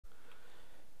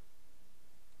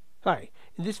Hi,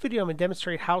 in this video I'm going to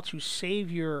demonstrate how to save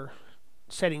your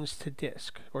settings to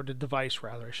disk, or the device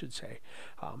rather I should say.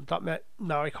 .NET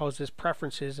MAUI calls this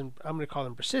preferences, and I'm going to call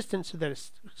them persistent so that it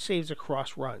saves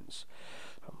across runs.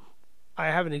 I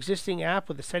have an existing app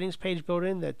with a settings page built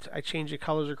in that I change the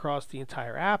colors across the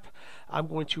entire app. I'm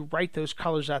going to write those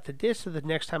colors out to disk so that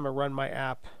next time I run my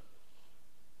app,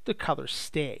 the colors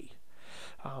stay.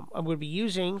 I'm going to be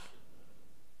using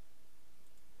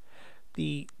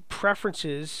the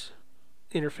preferences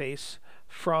interface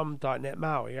from .NET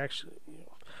MAUI,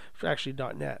 actually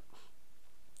 .NET.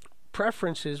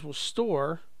 Preferences will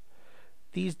store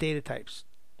these data types: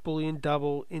 Boolean,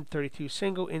 double, int32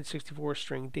 single, int64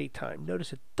 string, date time.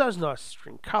 Notice it does not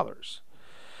string colors.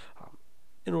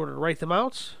 In order to write them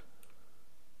out,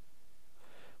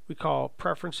 we call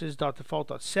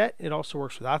preferences.default.set. It also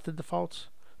works without the defaults.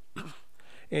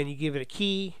 And you give it a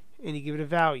key and you give it a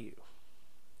value.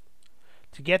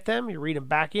 To get them, you read them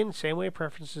back in, same way,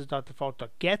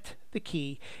 preferences.default.get the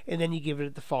key, and then you give it a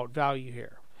default value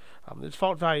here. The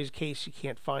default value is in case you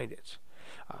can't find it.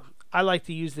 I like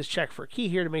to use this check for a key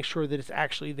here to make sure that it's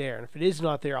actually there, and if it is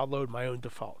not there, I'll load my own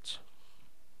defaults.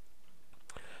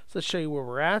 So let's show you where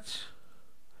we're at.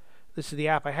 This is the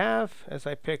app I have. As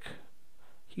I pick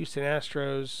Houston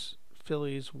Astros,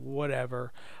 Phillies,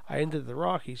 whatever, I ended the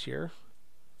Rockies here.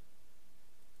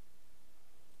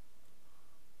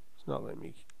 It's not letting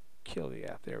me kill the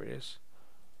app. There it is.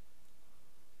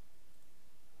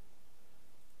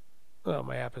 Oh,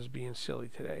 my app is being silly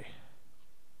today.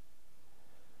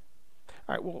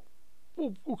 All right, well,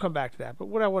 we'll come back to that. But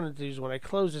what I wanted to do is when I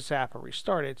close this app and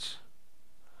restart it,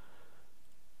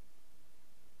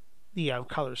 the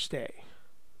colors stay.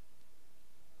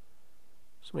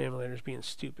 So my emulator is being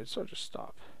stupid, so I'll just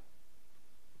stop.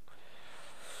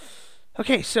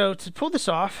 Okay, so to pull this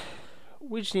off,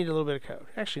 we just need a little bit of code.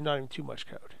 Actually, not even too much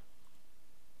code.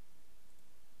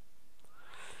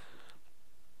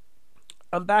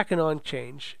 I'm back in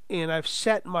OnChange, and I've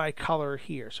set my color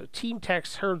here. So team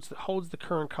text holds the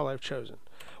current color I've chosen.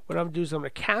 What I'm going to do is I'm going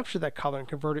to capture that color and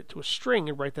convert it to a string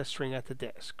and write that string at the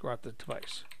disk or at the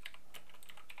device.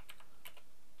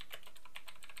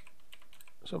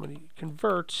 So I'm going to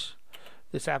convert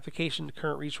this application to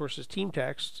current resources team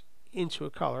text into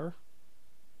a color.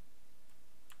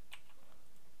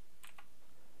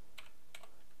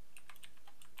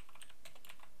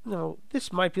 Now,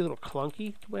 this might be a little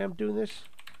clunky the way I'm doing this,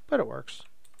 but it works.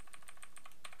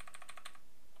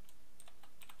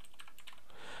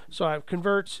 So I've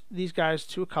converted these guys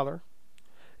to a color.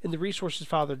 In the resources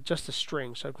file, they're just a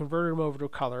string, so I've converted them over to a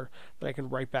color that I can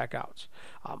write back out.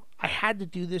 I had to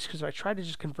do this because if I tried to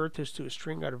just convert this to a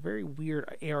string, I got a very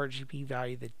weird ARGB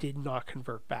value that did not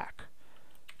convert back.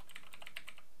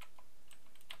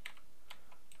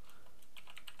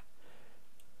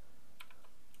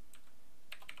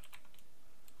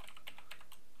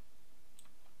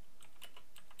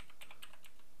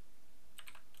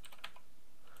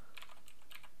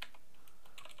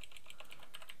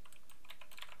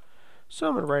 So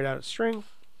I'm going to write out a string.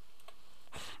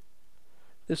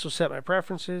 This will set my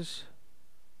preferences.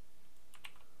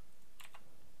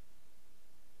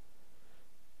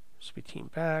 This will be team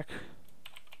back.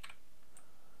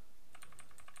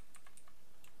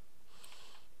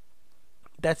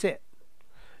 That's it.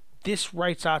 This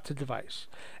writes out to device.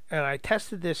 And I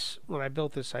tested this when I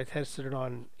built this. I tested it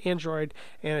on Android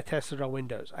and I tested it on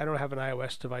Windows. I don't have an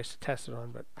iOS device to test it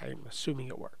on, but I'm assuming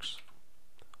it works.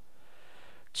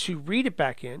 To read it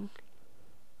back in,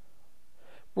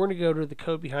 we're going to go to the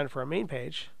code behind it for our main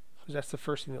page, because that's the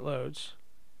first thing that loads.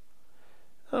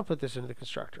 I'll put this into the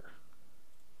constructor.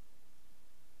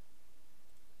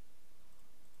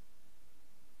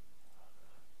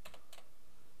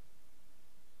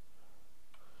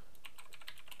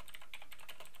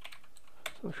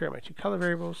 So I'm going to create my two color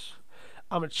variables.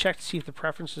 I'm going to check to see if the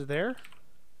preference is there.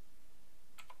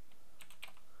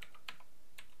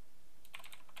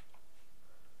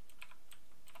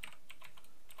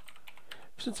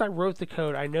 Since I wrote the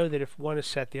code, I know that if one is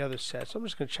set, the other is set. So I'm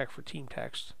just going to check for team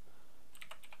text.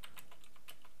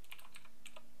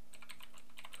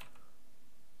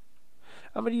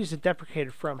 I'm going to use the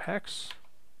deprecated from hex.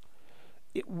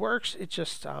 It works. It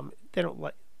just they don't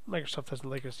like Microsoft doesn't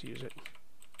like us to use it.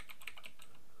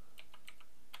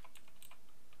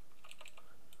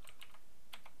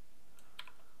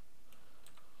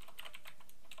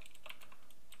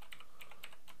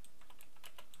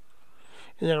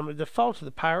 And then I'm going to default to the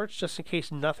Pirates, just in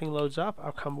case nothing loads up.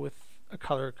 I'll come with a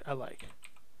color I like.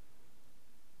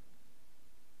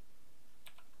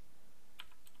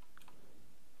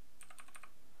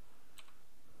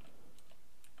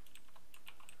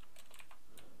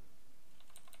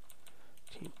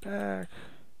 came back.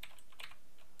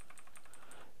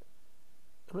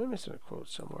 Am I missing a quote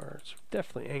somewhere? It's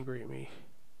definitely angry at me.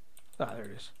 Ah, there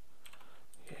it is.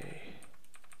 Okay.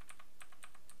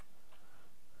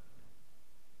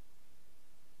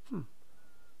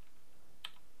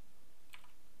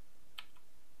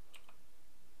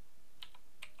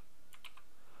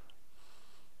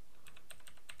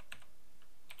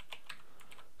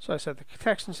 So I set the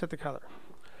text and set the color.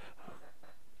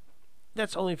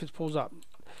 That's only if it pulls up.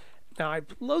 Now I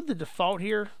load the default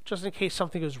here just in case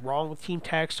something goes wrong with team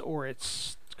text or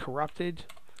it's corrupted.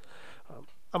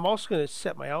 I'm also going to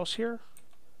set my else here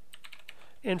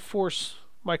and force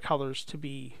my colors to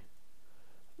be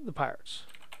the pirates.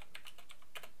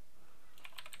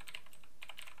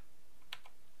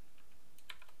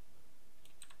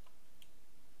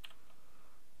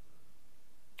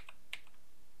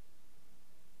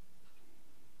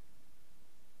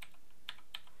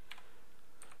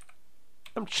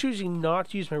 I'm choosing not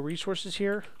to use my resources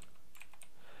here,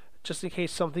 just in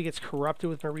case something gets corrupted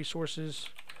with my resources.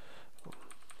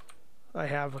 I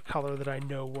have a color that I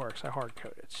know works. I hard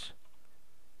code it.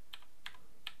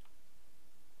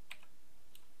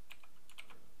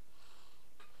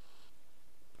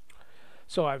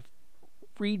 So I've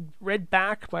read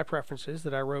back my preferences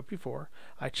that I wrote before.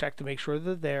 I check to make sure that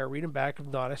they're there, read them back. If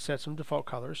not, I set some default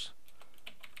colors,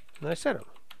 and I set them.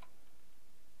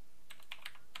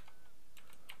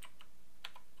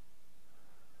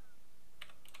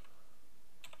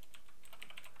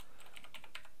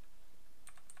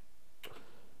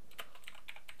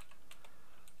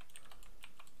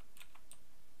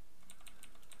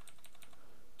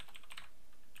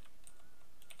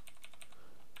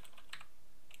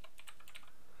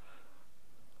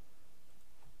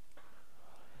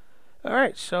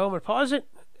 Alright, so I'm going to pause it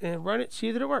and run it,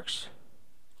 see that it works.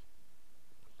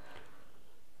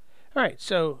 Alright,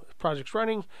 so the project's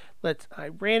running. I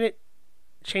ran it,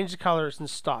 changed the colors, and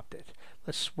stopped it.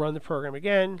 Let's run the program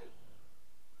again.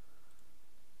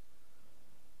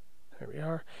 There we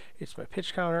are. It's my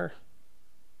pitch counter.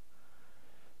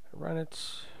 I run it.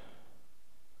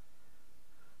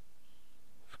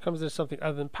 If it comes to something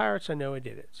other than pirates, I know I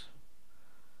did it.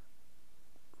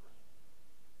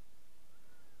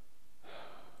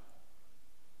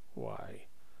 Why?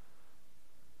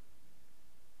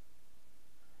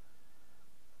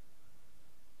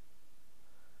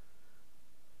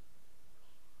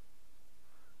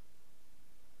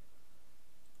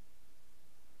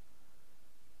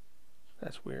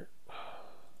 That's weird.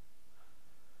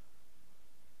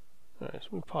 Alright, so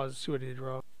we pause and see what I did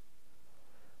wrong.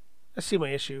 I see my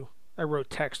issue. I wrote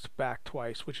text back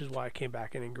twice, which is why I came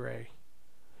back in gray.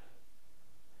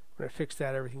 When I fix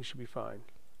that, everything should be fine.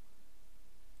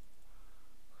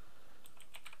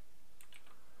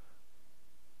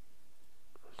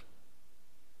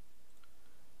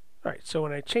 Alright, so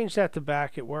when I change that to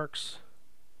back, it works.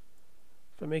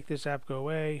 If I make this app go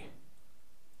away,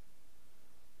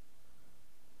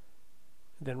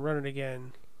 then run it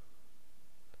again,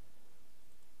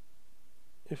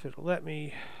 if it'll let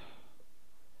me.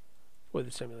 Boy,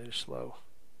 the simulator's slow.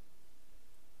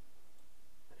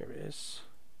 There it is.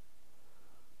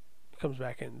 It comes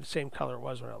back in the same color it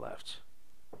was when I left.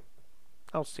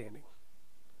 Outstanding.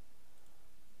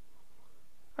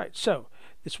 Alright, so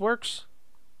this works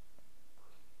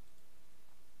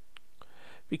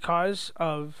because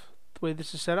of the way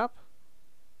this is set up.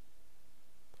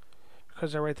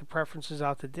 Because I write the preferences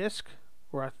out to disk,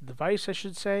 or out the device I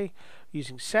should say,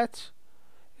 using set,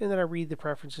 and then I read the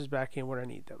preferences back in when I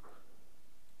need them.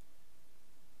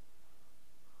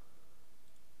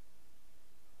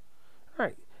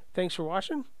 Alright, thanks for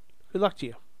watching. Good luck to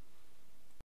you.